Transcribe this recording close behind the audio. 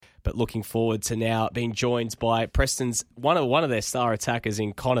but looking forward to now being joined by Preston's one of their star attackers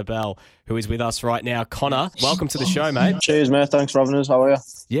in Connor Bell, who is with us right now. Connor, welcome to the show, mate. Cheers, mate. Thanks for having us. How are you?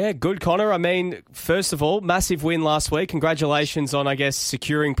 Yeah, good, Connor. I mean, first of all, massive win last week. Congratulations on,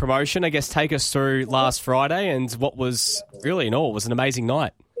 securing promotion. Take us through last Friday and what was really in all was an amazing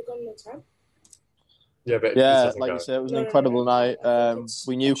night. Yeah, like you said, it was an incredible night.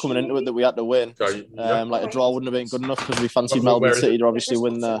 We knew coming into it that we had to win. A draw wouldn't have been good enough because we fancied Melbourne City to obviously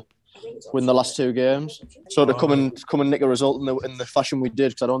win the last two games. So to come and nick a result in the fashion we did,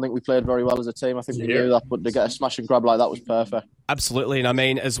 because I don't think we played very well as a team. I think we knew that, but to get a smash and grab like that was perfect. Absolutely, and I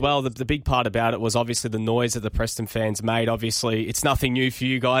mean, as well, the big part about it was obviously the noise that the Preston fans made. Obviously, it's nothing new for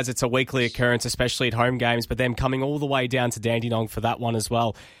you guys. It's a weekly occurrence, especially at home games, but them coming all the way down to Dandenong for that one as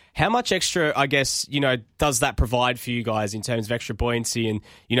well. How much extra, does that provide for you guys in terms of extra buoyancy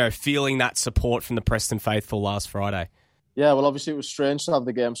and, feeling that support from the Preston faithful last Friday? Yeah, well, obviously it was strange to have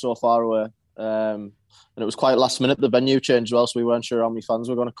the game so far away. And it was quite last minute. The venue changed as well, so we weren't sure how many fans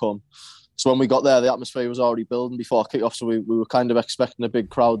were going to come. So when we got there, the atmosphere was already building before kick-off, so we were kind of expecting a big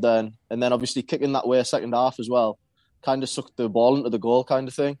crowd then. And then obviously kicking that way second half as well, kind of sucked the ball into the goal kind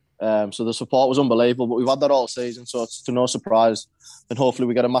of thing. So the support was unbelievable, but we've had that all season, so it's to no surprise. And hopefully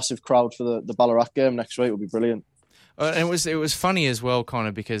we get a massive crowd for the Ballarat game next week. It will be brilliant. And it was funny as well,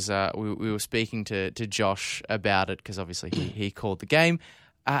 Connor, because we were speaking to Josh about it, because obviously he called the game.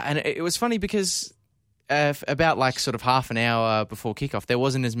 And it was funny because about sort of half an hour before kickoff, there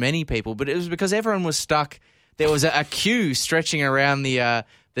wasn't as many people, but it was because everyone was stuck. There was a queue stretching around the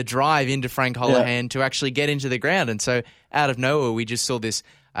drive into Frank Holohan to actually get into the ground. And so out of nowhere, we just saw this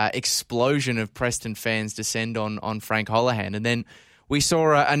explosion of Preston fans descend on Frank Holohan. And then we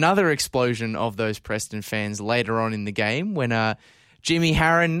saw another explosion of those Preston fans later on in the game when Jimmy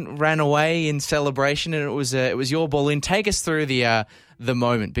Harron ran away in celebration, and it was your ball in. Take us through the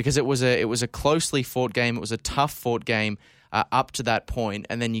moment, because it was a closely fought game. It was a tough fought game up to that point,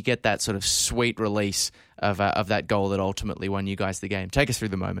 and then you get that sort of sweet release of that goal that ultimately won you guys the game. Take us through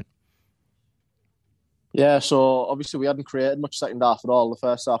the moment. Yeah, so obviously we hadn't created much second half at all. The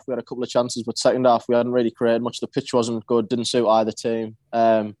first half we had a couple of chances, but second half we hadn't really created much. The pitch wasn't good, didn't suit either team.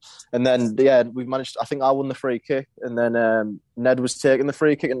 And then, we managed, I think I won the free kick, and then Ned was taking the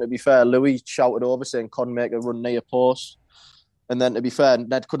free kick, and to be fair, Louis shouted over saying, "Con, make a run near post." And then to be fair,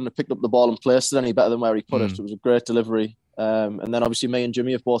 Ned couldn't have picked up the ball and placed it any better than where he put it. It was a great delivery. And then obviously me and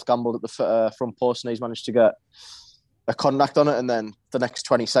Jimmy have both gambled at the front post, and he's managed to get a contact on it, and then the next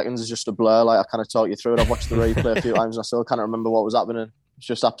 20 seconds is just a blur. I kind of talk you through it. I've watched the replay a few times, and I still can't remember what was happening. It's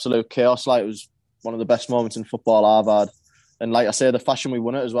just absolute chaos. It was one of the best moments in football I've had. And like I say, the fashion we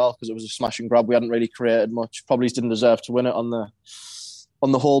won it as well, because it was a smash and grab. We hadn't really created much. Probably didn't deserve to win it on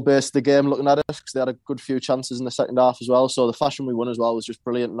the whole base of the game, looking at it, because they had a good few chances in the second half as well. So the fashion we won as well was just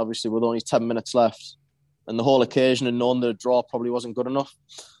brilliant. And obviously with only 10 minutes left, and the whole occasion, and knowing the draw probably wasn't good enough,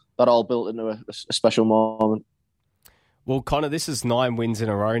 that all built into a special moment. Well, Connor, this is 9 wins in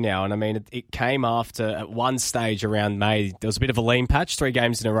a row now, and I mean, it came after, at one stage around May, there was a bit of a lean patch, 3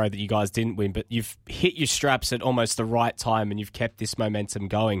 games in a row that you guys didn't win, but you've hit your straps at almost the right time and you've kept this momentum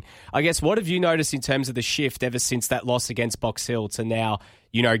going. I guess, what have you noticed in terms of the shift ever since that loss against Box Hill to now,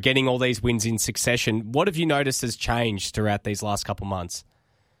 getting all these wins in succession? What have you noticed has changed throughout these last couple months?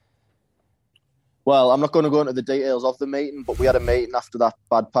 Well, I'm not going to go into the details of the meeting, but we had a meeting after that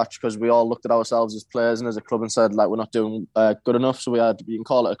bad patch because we all looked at ourselves as players and as a club and said, we're not doing good enough. So you can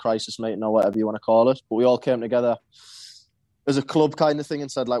call it a crisis meeting or whatever you want to call it. But we all came together as a club kind of thing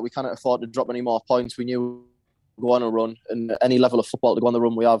and said, we can't afford to drop any more points. We knew we'd go on a run, and any level of football to go on the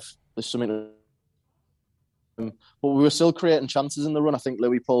run we have, there's something. But we were still creating chances in the run. I think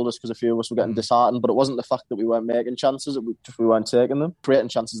Louis pulled us because a few of us were getting disheartened, but it wasn't the fact that we weren't making chances, we weren't taking them. Creating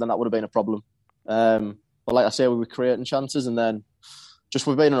chances, then that would have been a problem. But like I say, we were creating chances, and then just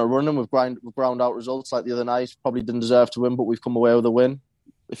we've been on a run and we've ground out results. Like the other night, probably didn't deserve to win, but we've come away with a win.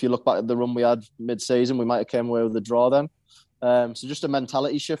 If you look back at the run we had mid-season, we might have came away with a draw then. So just a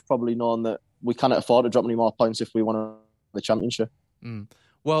mentality shift, probably knowing that we can't afford to drop any more points if we want the championship.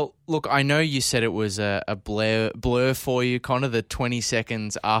 Well, look, I know you said it was a blur for you, Connor, the 20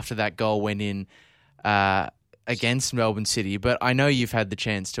 seconds after that goal went in against Melbourne City, but I know you've had the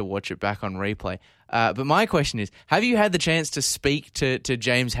chance to watch it back on replay. But my question is, have you had the chance to speak to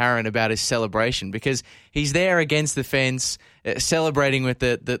James Harron about his celebration? Because he's there against the fence, celebrating with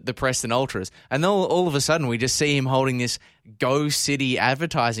the Preston Ultras, and then all of a sudden we just see him holding this Go City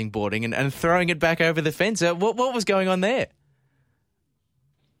advertising boarding and throwing it back over the fence. What was going on there?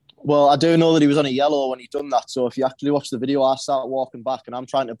 Well, I do know that he was on a yellow when he done that. So if you actually watch the video, I start walking back and I'm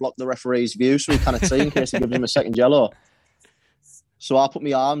trying to block the referee's view so he can't see in case he gives him a second yellow. So I put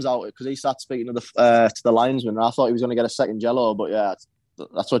my arms out because he started speaking to the linesman, and I thought he was going to get a second yellow. But yeah,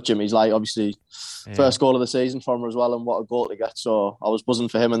 that's what Jimmy's like. Obviously, first goal of the season for him as well, and what a goal to get. So I was buzzing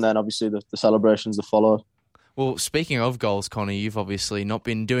for him, and then obviously the celebrations that followed. Well, speaking of goals, Connor, you've obviously not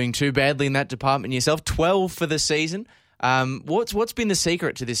been doing too badly in that department yourself. 12 for the season. What's been the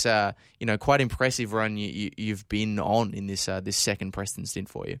secret to this quite impressive run you've been on in this second Preston stint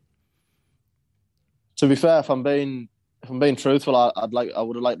for you? To be fair, if I'm being truthful, I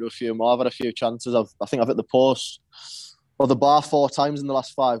would have liked to do a few more. I've had a few chances. I think I've hit the post or the bar 4 times in the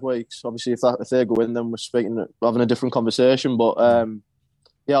last 5 weeks. Obviously, if they go in, then we're having a different conversation. But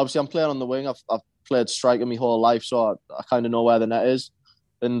obviously I'm playing on the wing. I've played striker my whole life, so I kind of know where the net is.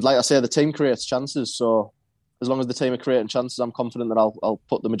 And like I say, the team creates chances. So as long as the team are creating chances, I'm confident that I'll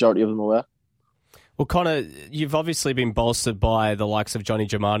put the majority of them away. Well, Connor, you've obviously been bolstered by the likes of Johnny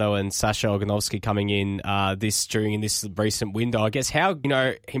Germano and Sasha Oganovsky coming in during this recent window. I guess how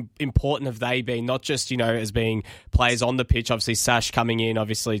important have they been? Not just as being players on the pitch. Obviously, Sash coming in,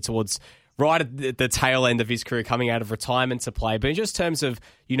 obviously towards right at the tail end of his career, coming out of retirement to play. But in just terms of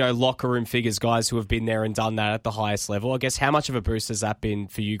locker room figures, guys who have been there and done that at the highest level. I guess how much of a boost has that been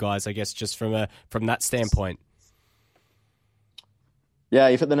for you guys? I guess just from that standpoint. Yeah,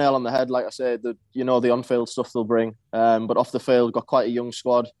 you've hit the nail on the head. Like I said, the on-field stuff they'll bring. But off the field, got quite a young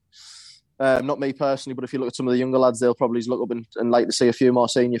squad. Not me personally, but if you look at some of the younger lads, they'll probably look up and like to see a few more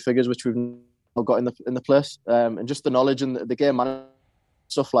senior figures, which we've not got in the place. And just the knowledge and the game management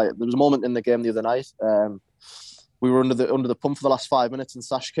stuff. Like there was a moment in the game the other night. We were under the pump for the last 5 minutes, and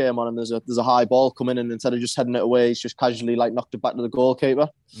Sash came on, and there's a high ball coming in, and instead of just heading it away, he's just casually knocked it back to the goalkeeper.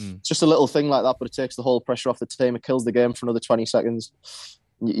 It's just a little thing like that, but it takes the whole pressure off the team. It kills the game for another 20 seconds.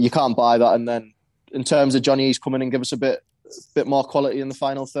 You can't buy that. And then in terms of Johnny, he's come in and give us a bit more quality in the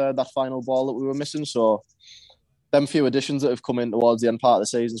final third, that final ball that we were missing. So them few additions that have come in towards the end part of the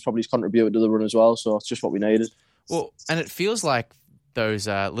season has probably contributed to the run as well. So it's just what we needed. Well, and it feels like those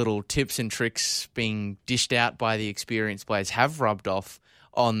little tips and tricks being dished out by the experienced players have rubbed off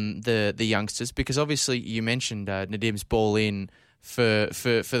on the youngsters, because obviously you mentioned Nadim's ball in for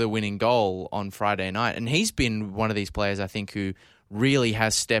the winning goal on Friday night, and he's been one of these players I think who really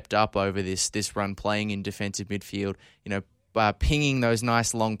has stepped up over this run, playing in defensive midfield, pinging those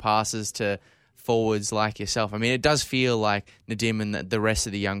nice long passes to forwards like yourself. I mean, it does feel like Nadim and the rest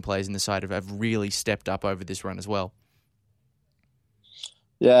of the young players in the side have really stepped up over this run as well.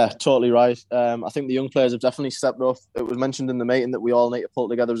 Yeah, totally right. I think the young players have definitely stepped up. It was mentioned in the meeting that we all need to pull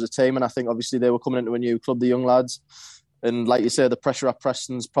together as a team, and I think obviously they were coming into a new club, the young lads. And like you say, the pressure at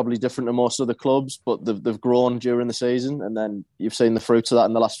Preston's probably different to most other clubs, but they've grown during the season, and then you've seen the fruits of that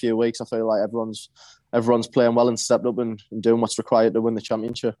in the last few weeks. I feel like everyone's playing well and stepped up and doing what's required to win the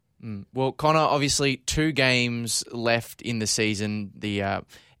championship. Well, Connor, obviously 2 games left in the season. The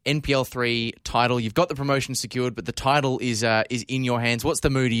NPL 3 title, you've got the promotion secured, but the title is in your hands. What's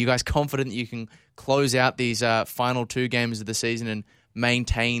the mood? Are you guys confident that you can close out these final 2 games of the season and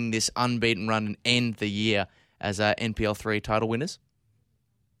maintain this unbeaten run and end the year as NPL 3 title winners?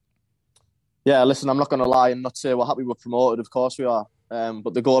 Yeah, listen, I'm not going to lie and not say we're happy we're promoted. Of course we are.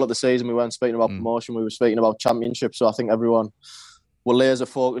 But the goal of the season, we weren't speaking about promotion, we were speaking about championship. So I think everyone were laser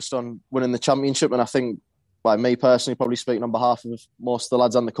focused on winning the championship. And I think, by me personally, probably speaking on behalf of most of the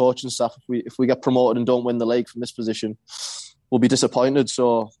lads and the coaching staff, if we get promoted and don't win the league from this position, we'll be disappointed.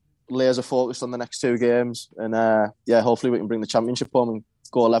 So laser focused on the next 2 games. And hopefully we can bring the championship home and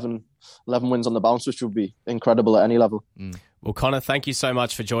go 11 wins on the bounce, which would be incredible at any level. Well, Connor, thank you so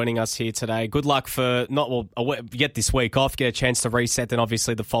much for joining us here today. Good luck for get this week off, get a chance to reset, then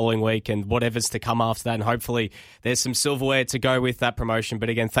obviously the following week and whatever's to come after that. And hopefully there's some silverware to go with that promotion. But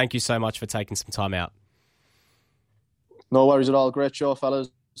again, thank you so much for taking some time out. No worries at all. Great show, fellas.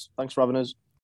 Thanks for having us.